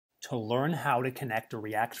To learn how to connect a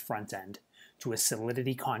React frontend to a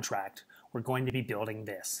Solidity contract, we're going to be building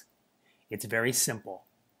this. It's very simple.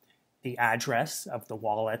 The address of the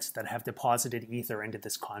wallets that have deposited Ether into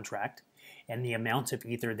this contract and the amount of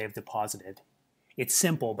Ether they've deposited. It's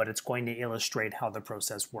simple, but it's going to illustrate how the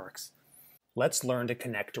process works. Let's learn to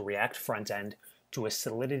connect a React frontend to a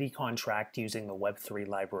Solidity contract using the Web3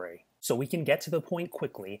 library. So we can get to the point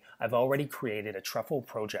quickly. I've already created a truffle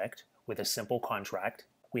project with a simple contract.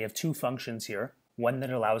 We have two functions here, one that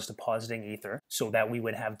allows depositing Ether so that we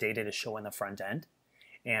would have data to show in the front end,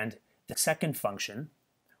 and the second function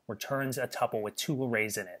returns a tuple with two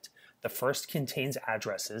arrays in it. The first contains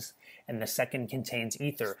addresses, and the second contains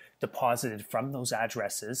Ether deposited from those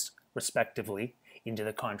addresses, respectively, into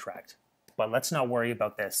the contract. But let's not worry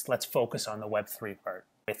about this. Let's focus on the Web3 part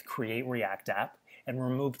with Create React App and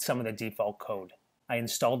removed some of the default code. I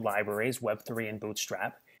installed libraries, Web3 and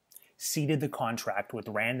Bootstrap, seeded the contract with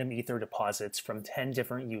random Ether deposits from 10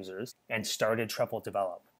 different users, and started truffle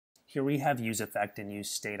develop. Here we have useEffect and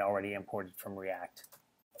useState already imported from React.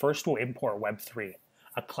 First we'll import Web3,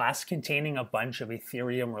 a class containing a bunch of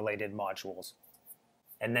Ethereum-related modules.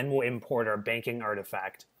 And then we'll import our banking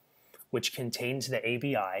artifact, which contains the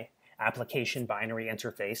ABI, application binary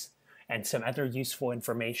interface, and some other useful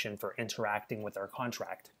information for interacting with our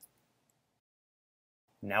contract.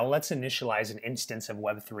 Now let's initialize an instance of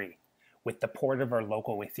Web3 with the port of our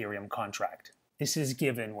local Ethereum contract. This is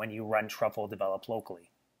given when you run truffle develop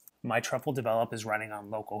locally. My truffle develop is running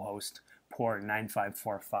on localhost port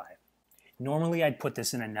 9545. Normally I'd put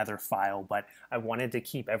this in another file, but I wanted to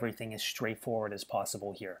keep everything as straightforward as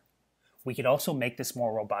possible here. We could also make this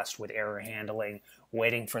more robust with error handling,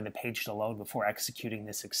 waiting for the page to load before executing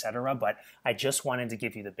this, etc., but I just wanted to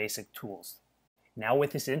give you the basic tools. Now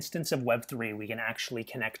with this instance of Web3, we can actually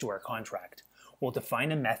connect to our contract. We'll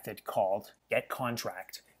define a method called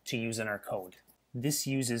getContract to use in our code. This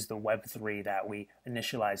uses the Web3 that we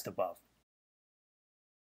initialized above.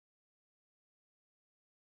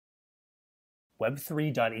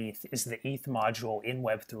 Web3.eth is the ETH module in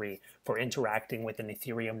Web3 for interacting with an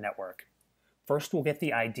Ethereum network. First, we'll get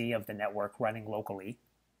the ID of the network running locally.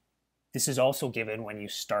 This is also given when you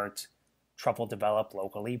start truffle develop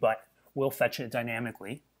locally, but we'll fetch it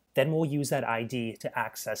dynamically. Then we'll use that ID to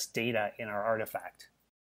access data in our artifact.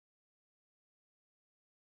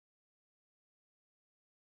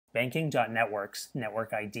 Banking.network's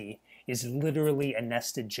network ID is literally a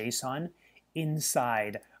nested JSON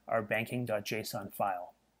inside our banking.json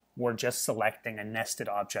file. We're just selecting a nested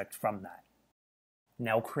object from that.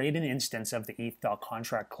 Now create an instance of the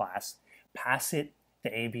eth.contract class, pass it the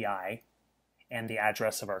ABI and the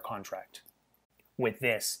address of our contract. With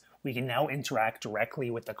this, we can now interact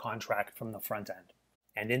directly with the contract from the front end.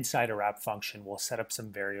 And inside our app function, we'll set up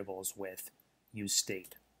some variables with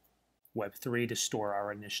useState. Web3 to store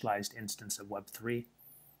our initialized instance of Web3.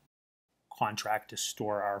 Contract to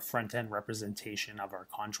store our front-end representation of our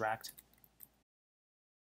contract.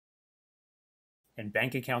 And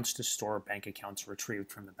bank accounts to store bank accounts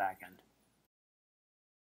retrieved from the backend.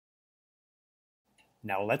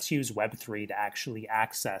 Now let's use Web3 to actually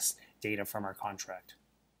access data from our contract.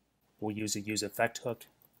 We'll use a useEffect hook,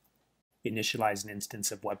 initialize an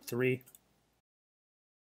instance of Web3,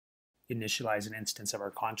 initialize an instance of our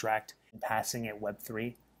contract, and passing it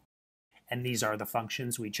Web3. And these are the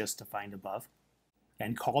functions we just defined above.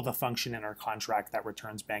 And call the function in our contract that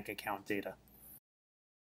returns bank account data.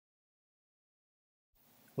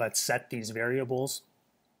 Let's set these variables.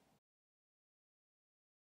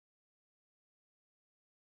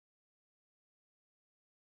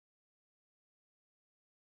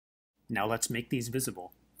 Now let's make these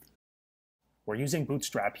visible. We're using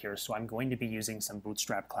Bootstrap here, so I'm going to be using some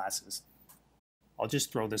Bootstrap classes. I'll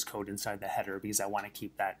just throw this code inside the header because I want to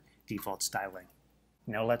keep that default styling.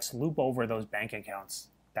 Now let's loop over those bank accounts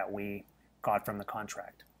that we got from the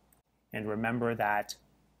contract. And remember that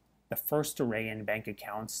the first array in bank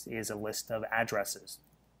accounts is a list of addresses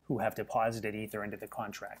who have deposited Ether into the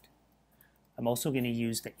contract. I'm also going to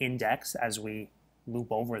use the index as we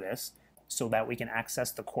loop over this so that we can access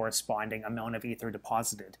the corresponding amount of Ether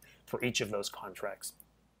deposited for each of those contracts.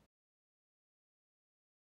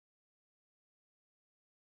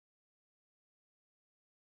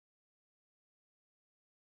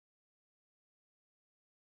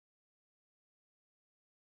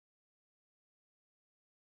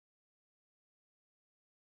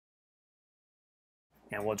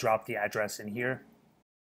 And we'll drop the address in here.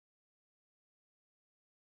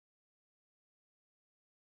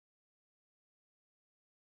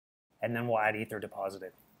 And then we'll add Ether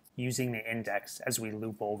deposited using the index as we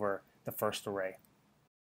loop over the first array.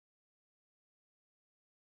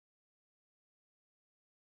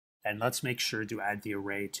 And let's make sure to add the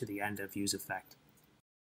array to the end of useEffect.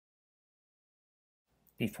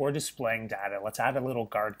 Before displaying data, let's add a little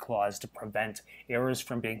guard clause to prevent errors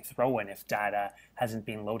from being thrown if data hasn't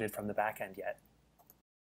been loaded from the backend yet.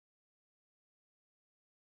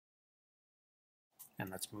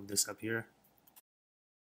 And let's move this up here.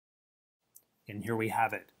 And here we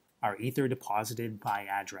have it, our Ether deposited by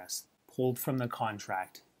address, pulled from the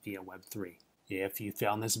contract via Web3. If you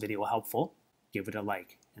found this video helpful, give it a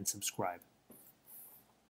like and subscribe.